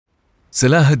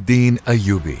Saladin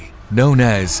Ayyubi, known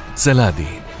as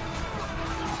Saladin.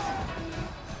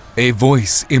 A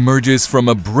voice emerges from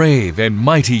a brave and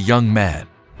mighty young man.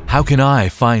 How can I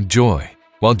find joy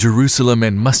while Jerusalem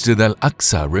and Masjid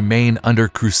al-Aqsa remain under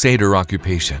Crusader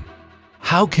occupation?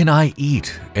 How can I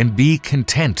eat and be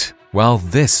content while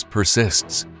this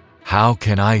persists? How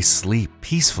can I sleep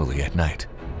peacefully at night?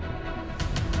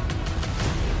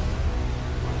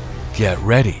 Get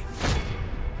ready.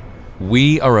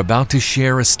 We are about to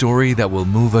share a story that will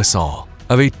move us all,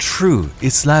 of a true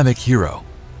Islamic hero,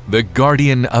 the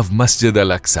guardian of Masjid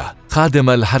al-Aqsa, Khadim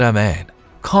al-Haramain,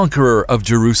 conqueror of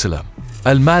Jerusalem,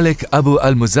 al-Malik Abu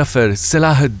al-Muzaffar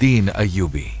Saladin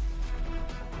Ayyubi.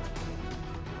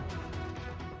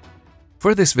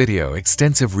 For this video,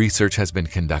 extensive research has been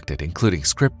conducted, including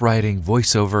script writing,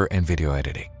 voiceover, and video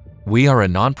editing. We are a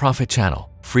non-profit channel,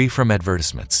 free from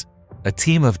advertisements. A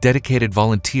team of dedicated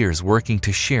volunteers working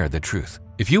to share the truth.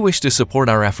 If you wish to support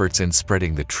our efforts in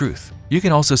spreading the truth, you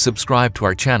can also subscribe to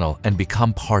our channel and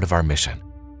become part of our mission.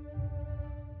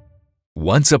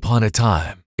 Once upon a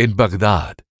time, in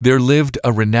Baghdad, there lived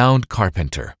a renowned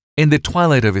carpenter. In the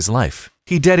twilight of his life,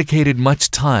 he dedicated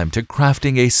much time to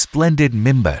crafting a splendid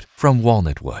mimbar from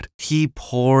walnut wood. He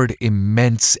poured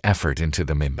immense effort into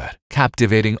the mimbar,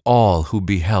 captivating all who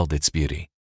beheld its beauty.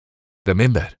 The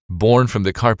mimbar, born from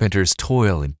the carpenter's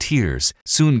toil and tears,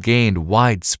 soon gained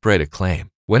widespread acclaim.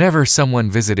 Whenever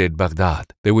someone visited Baghdad,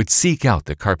 they would seek out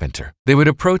the carpenter. They would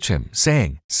approach him,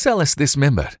 saying, "Sell us this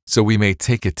mimbar, so we may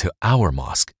take it to our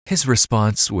mosque." His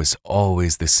response was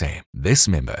always the same: "This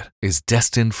mimbar is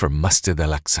destined for Masjid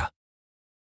al-Aqsa."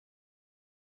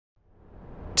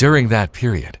 During that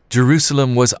period,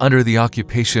 Jerusalem was under the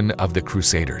occupation of the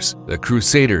Crusaders. The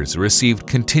Crusaders received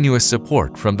continuous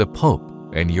support from the Pope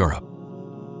and Europe.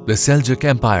 The Seljuk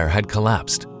Empire had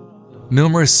collapsed.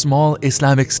 Numerous small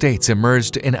Islamic states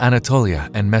emerged in Anatolia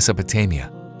and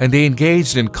Mesopotamia, and they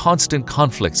engaged in constant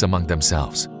conflicts among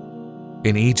themselves.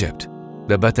 In Egypt,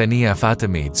 the Bataniya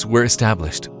Fatimids were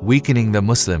established, weakening the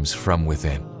Muslims from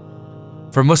within.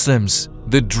 For Muslims,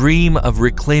 the dream of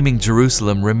reclaiming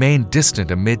Jerusalem remained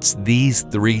distant amidst these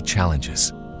three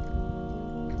challenges.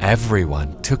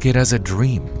 Everyone took it as a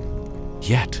dream,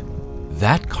 yet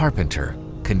that carpenter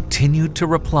continued to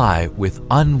reply with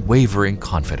unwavering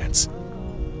confidence.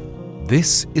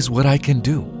 "This is what I can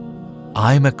do.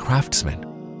 I'm a craftsman.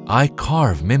 I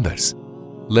carve mimbars.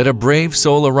 Let a brave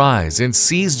soul arise and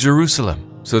seize Jerusalem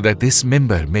so that this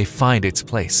mimbar may find its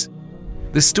place."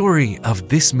 The story of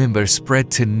this mimbar spread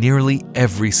to nearly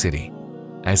every city,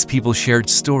 as people shared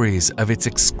stories of its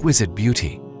exquisite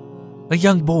beauty. A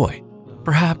young boy,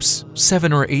 perhaps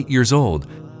 7 or 8 years old,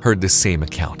 heard the same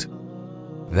account.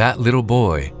 That little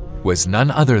boy was none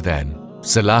other than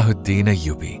Saladin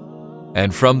Ayyubi.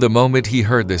 And from the moment he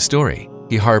heard this story,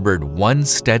 he harbored one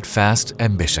steadfast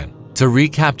ambition: to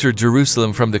recapture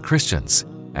Jerusalem from the Christians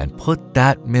and put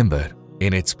that mimbar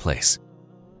in its place.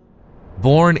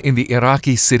 Born in the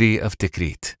Iraqi city of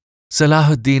Tikrit,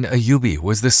 Saladin Ayyubi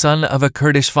was the son of a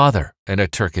Kurdish father and a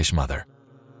Turkish mother.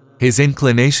 His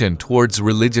inclination towards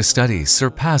religious studies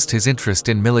surpassed his interest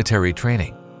in military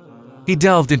training. He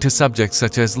delved into subjects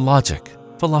such as logic,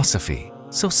 philosophy,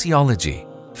 sociology,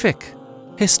 fiqh,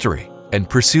 history, and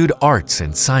pursued arts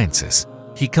and sciences.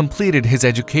 He completed his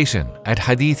education at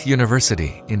Hadith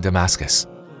University in Damascus.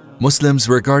 Muslims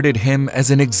regarded him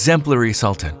as an exemplary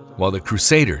sultan, while the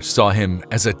Crusaders saw him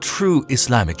as a true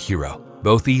Islamic hero.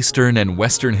 Both Eastern and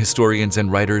Western historians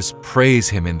and writers praise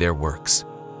him in their works,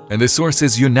 and the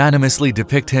sources unanimously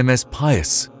depict him as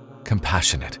pious,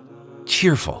 compassionate,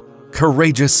 cheerful,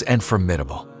 courageous, and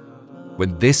formidable.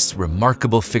 When this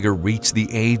remarkable figure reached the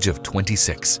age of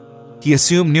 26, he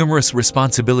assumed numerous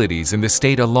responsibilities in the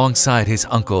state alongside his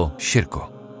uncle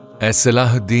Shirkuh. As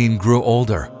Saladin grew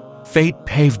older, fate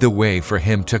paved the way for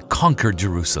him to conquer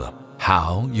Jerusalem.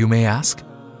 How, you may ask?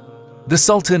 The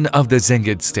Sultan of the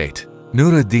Zengid state,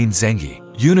 Nuruddin Zengi,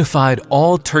 unified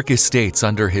all Turkish states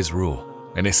under his rule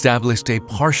and established a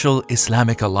partial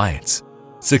Islamic alliance,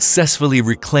 successfully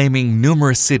reclaiming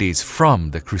numerous cities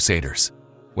from the Crusaders.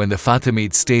 When the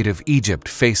Fatimid state of Egypt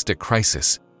faced a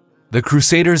crisis, the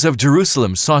Crusaders of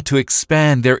Jerusalem sought to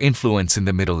expand their influence in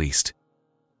the Middle East.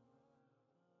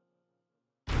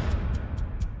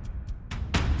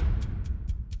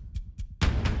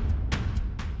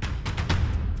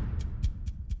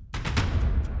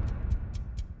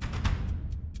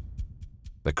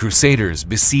 The Crusaders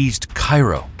besieged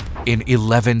Cairo in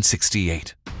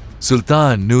 1168.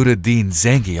 Sultan Nuruddin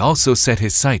Zengi also set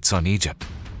his sights on Egypt,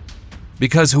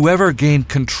 because whoever gained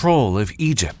control of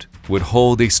Egypt would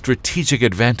hold a strategic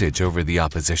advantage over the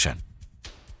opposition.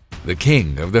 The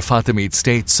king of the Fatimid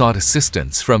state sought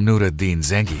assistance from Nur ad-Din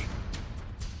Zengi.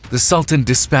 The Sultan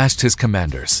dispatched his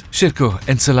commanders, Shirkuh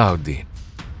and Salahuddin.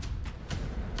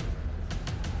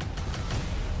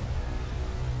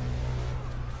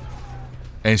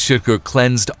 And Shirkuh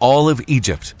cleansed all of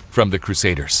Egypt from the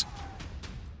Crusaders.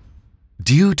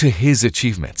 Due to his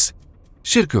achievements,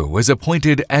 Shirkuh was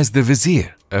appointed as the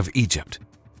vizier of Egypt,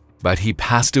 but he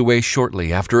passed away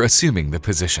shortly after assuming the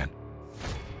position.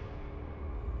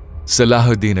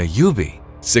 Salahuddin Ayyubi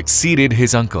succeeded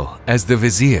his uncle as the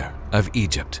vizier of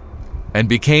Egypt and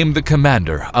became the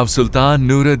commander of Sultan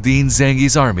Nur ad-Din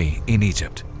Zengi's army in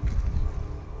Egypt.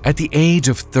 At the age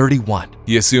of 31,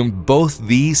 he assumed both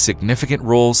these significant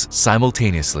roles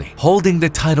simultaneously, holding the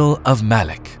title of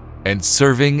Malik and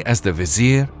serving as the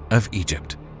vizier of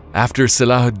Egypt. After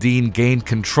Salahuddin gained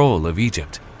control of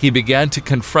Egypt, he began to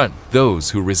confront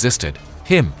those who resisted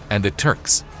him and the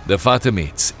Turks, the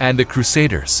Fatimids and the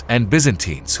Crusaders and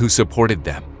Byzantines who supported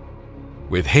them.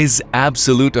 With his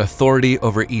absolute authority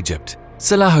over Egypt,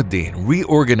 Salahuddin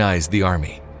reorganized the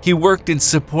army. He worked in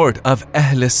support of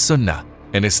Ahl Sunnah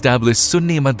and established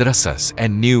Sunni madrasas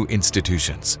and new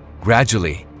institutions.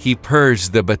 Gradually, he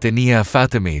purged the Batiniya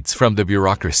Fatimids from the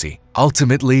bureaucracy.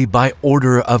 Ultimately, by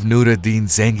order of Nur ad-Din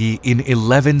Zengi in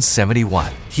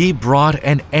 1171, he brought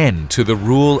an end to the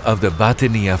rule of the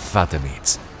Batiniya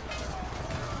Fatimids.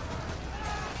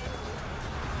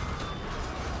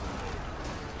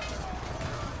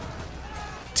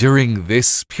 During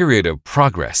this period of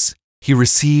progress, he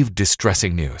received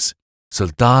distressing news.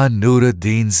 Sultan Nur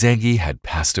ad-Din Zengi had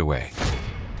passed away.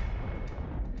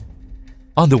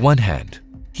 On the one hand,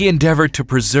 he endeavored to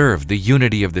preserve the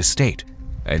unity of the state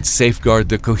and safeguard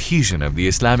the cohesion of the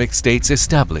Islamic states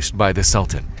established by the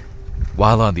Sultan,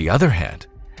 while on the other hand,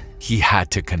 he had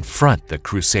to confront the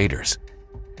Crusaders.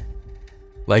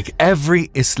 Like every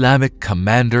Islamic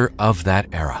commander of that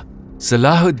era,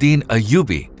 Salahuddin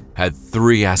Ayyubi had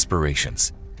three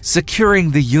aspirations: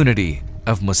 securing the unity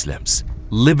of Muslims,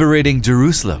 liberating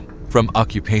Jerusalem from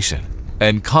occupation,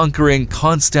 and conquering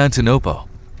Constantinople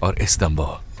or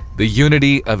Istanbul. The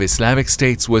unity of Islamic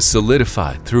states was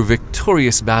solidified through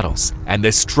victorious battles and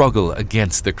the struggle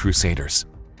against the Crusaders.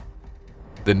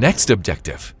 The next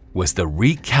objective was the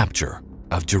recapture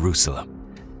of Jerusalem.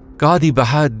 Qadi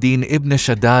Bahauddin ibn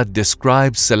Shaddad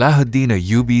describes Salahuddin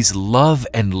Ayyubi's love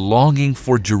and longing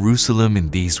for Jerusalem in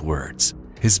these words: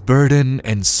 "His burden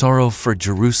and sorrow for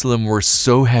Jerusalem were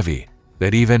so heavy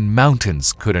that even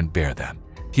mountains couldn't bear them.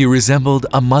 He resembled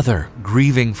a mother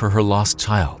grieving for her lost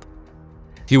child.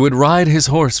 He would ride his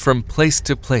horse from place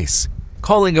to place,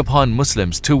 calling upon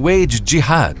Muslims to wage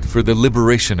jihad for the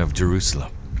liberation of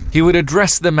Jerusalem. He would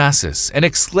address the masses and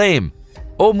exclaim,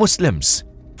 'O Muslims,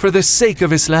 for the sake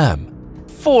of Islam,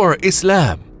 for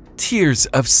Islam!' Tears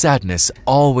of sadness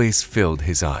always filled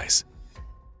his eyes."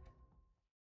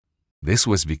 This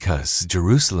was because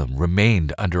Jerusalem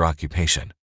remained under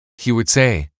occupation. He would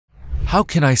say, "How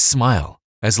can I smile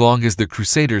as long as the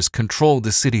Crusaders control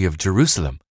the city of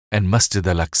Jerusalem and Masjid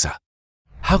al-Aqsa?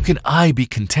 How can I be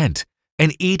content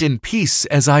and eat in peace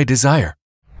as I desire?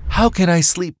 How can I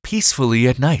sleep peacefully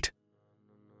at night?"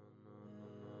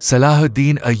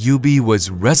 Salahuddin Ayyubi was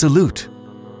resolute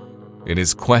in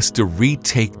his quest to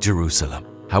retake Jerusalem.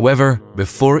 However,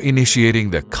 before initiating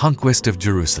the conquest of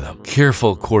Jerusalem,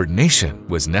 careful coordination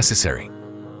was necessary.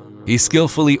 He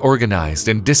skillfully organized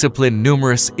and disciplined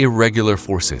numerous irregular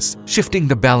forces, shifting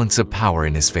the balance of power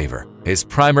in his favor. His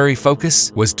primary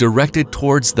focus was directed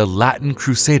towards the Latin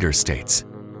Crusader states.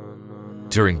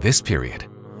 During this period,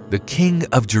 the king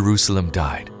of Jerusalem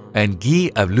died, and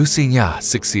Guy of Lusignan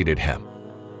succeeded him.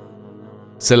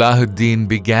 Salahuddin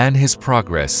began his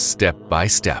progress step by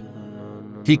step.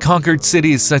 He conquered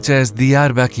cities such as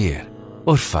Diyarbakir,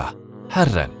 Urfa,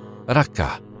 Harran,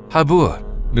 Raqqa, Habur,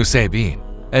 Nusaybin,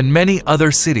 and many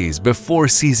other cities before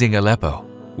seizing Aleppo,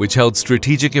 which held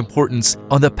strategic importance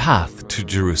on the path to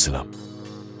Jerusalem.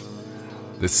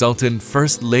 The Sultan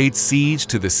first laid siege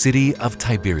to the city of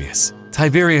Tiberias.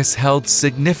 Tiberias held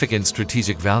significant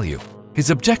strategic value.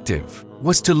 His objective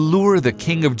was to lure the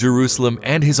king of Jerusalem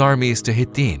and his armies to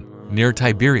Hittin, near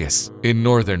Tiberias, in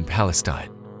northern Palestine.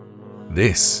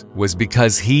 This was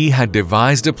because he had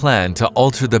devised a plan to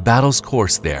alter the battle's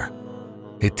course there.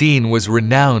 Hittin was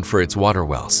renowned for its water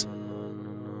wells.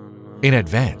 In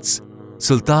advance,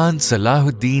 Sultan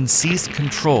Salahuddin seized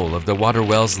control of the water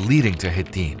wells leading to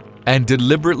Hittin and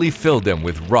deliberately filled them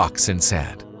with rocks and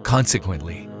sand.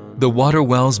 Consequently, the water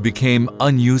wells became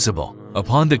unusable.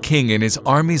 Upon the king and his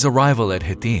army's arrival at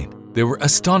Hittin, they were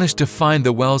astonished to find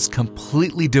the wells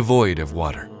completely devoid of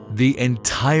water. The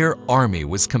entire army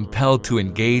was compelled to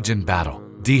engage in battle,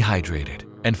 dehydrated,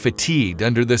 and fatigued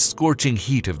under the scorching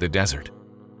heat of the desert.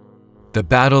 The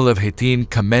Battle of Hittin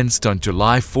commenced on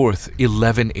July 4th,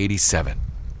 1187.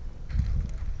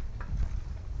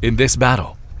 In this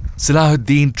battle,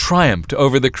 Saladin triumphed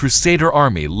over the Crusader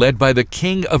army led by the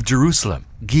King of Jerusalem,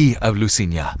 Guy of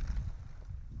Lusignan.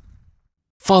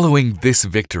 Following this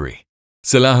victory,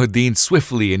 Saladin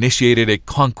swiftly initiated a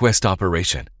conquest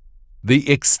operation.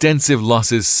 The extensive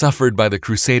losses suffered by the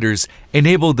Crusaders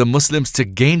enabled the Muslims to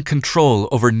gain control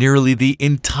over nearly the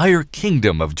entire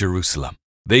kingdom of Jerusalem.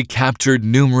 They captured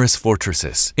numerous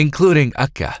fortresses, including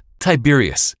Akka,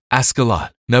 Tiberias, Ascalon,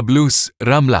 Nablus,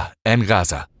 Ramla, and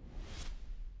Gaza.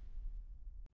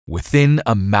 Within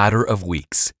a matter of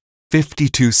weeks,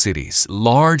 52 cities,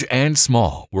 large and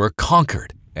small, were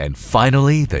conquered, and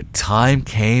finally the time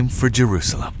came for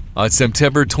Jerusalem. On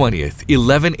September 20th,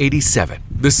 1187,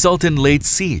 the Sultan laid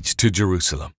siege to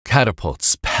Jerusalem.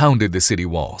 Catapults pounded the city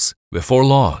walls. Before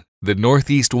long, the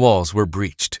northeast walls were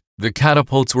breached. The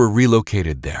catapults were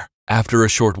relocated there. After a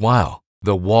short while,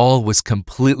 the wall was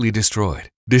completely destroyed.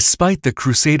 Despite the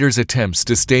Crusaders' attempts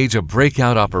to stage a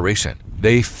breakout operation,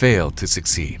 they failed to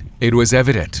succeed. It was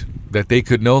evident that they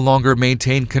could no longer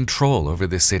maintain control over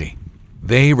the city.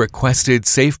 They requested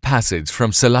safe passage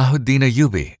from Saladin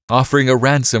Ayyubi, offering a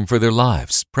ransom for their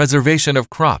lives, preservation of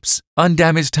crops,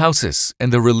 undamaged houses,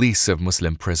 and the release of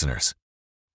Muslim prisoners.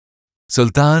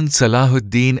 Sultan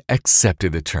Saladin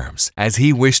accepted the terms, as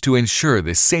he wished to ensure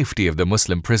the safety of the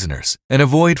Muslim prisoners and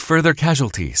avoid further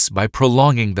casualties by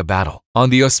prolonging the battle. On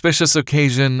the auspicious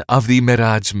occasion of the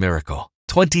Miraj miracle,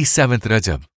 27th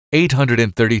Rajab,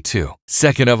 832,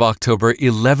 2nd of October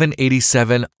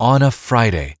 1187, on a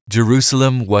Friday,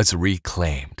 Jerusalem was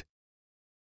reclaimed.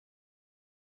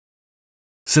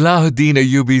 Saladin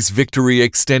Ayyubi's victory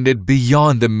extended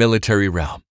beyond the military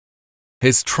realm.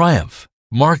 His triumph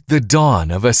marked the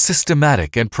dawn of a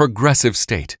systematic and progressive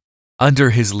state. Under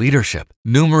his leadership,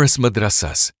 numerous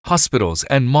madrasas, hospitals,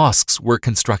 and mosques were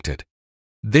constructed.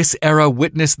 This era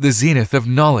witnessed the zenith of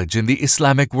knowledge in the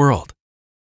Islamic world.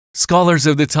 Scholars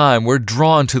of the time were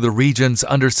drawn to the regions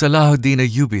under Saladin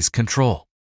Ayyubi's control.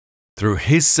 Through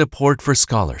his support for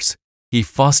scholars, he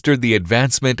fostered the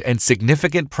advancement and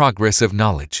significant progress of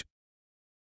knowledge.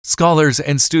 Scholars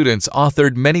and students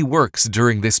authored many works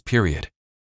during this period.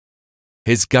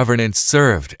 His governance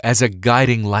served as a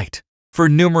guiding light for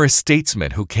numerous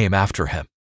statesmen who came after him.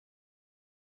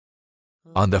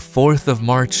 On the 4th of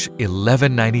March,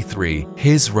 1193,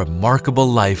 his remarkable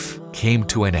life came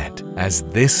to an end as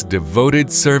this devoted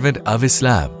servant of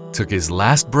Islam took his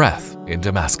last breath in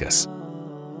Damascus.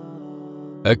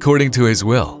 According to his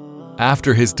will,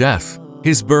 after his death,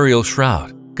 his burial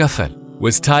shroud, kafan,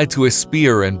 was tied to a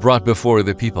spear and brought before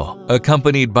the people,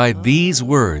 accompanied by these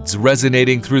words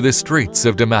resonating through the streets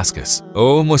of Damascus: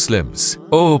 "O Muslims,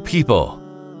 O people!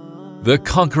 The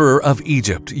conqueror of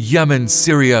Egypt, Yemen,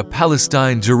 Syria,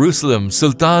 Palestine, Jerusalem,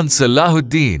 Sultan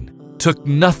Saladin, took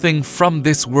nothing from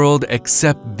this world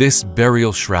except this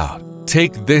burial shroud.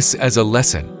 Take this as a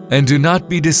lesson and do not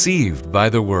be deceived by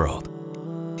the world."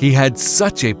 He had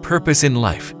such a purpose in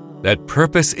life that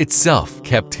purpose itself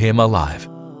kept him alive.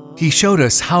 He showed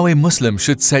us how a Muslim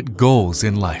should set goals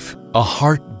in life: a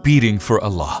heart beating for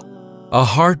Allah, a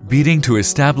heart beating to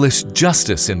establish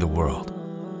justice in the world,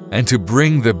 and to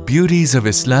bring the beauties of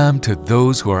Islam to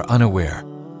those who are unaware.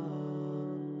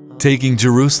 Taking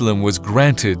Jerusalem was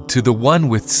granted to the one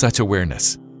with such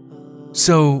awareness.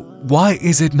 So why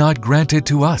is it not granted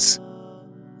to us?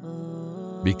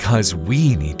 Because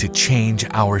we need to change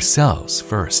ourselves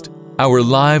first. Our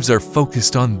lives are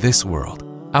focused on this world.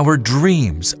 Our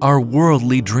dreams are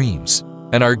worldly dreams,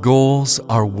 and our goals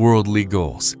are worldly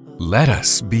goals. Let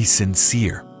us be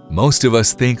sincere. Most of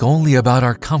us think only about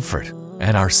our comfort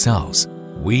and ourselves.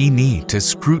 We need to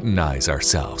scrutinize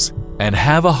ourselves and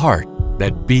have a heart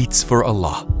that beats for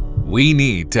Allah. We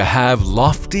need to have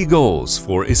lofty goals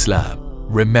for Islam.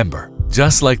 Remember,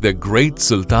 just like the great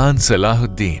Sultan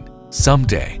Saladin,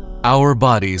 someday our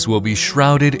bodies will be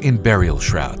shrouded in burial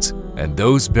shrouds, and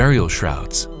those burial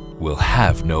shrouds will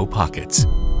have no pockets.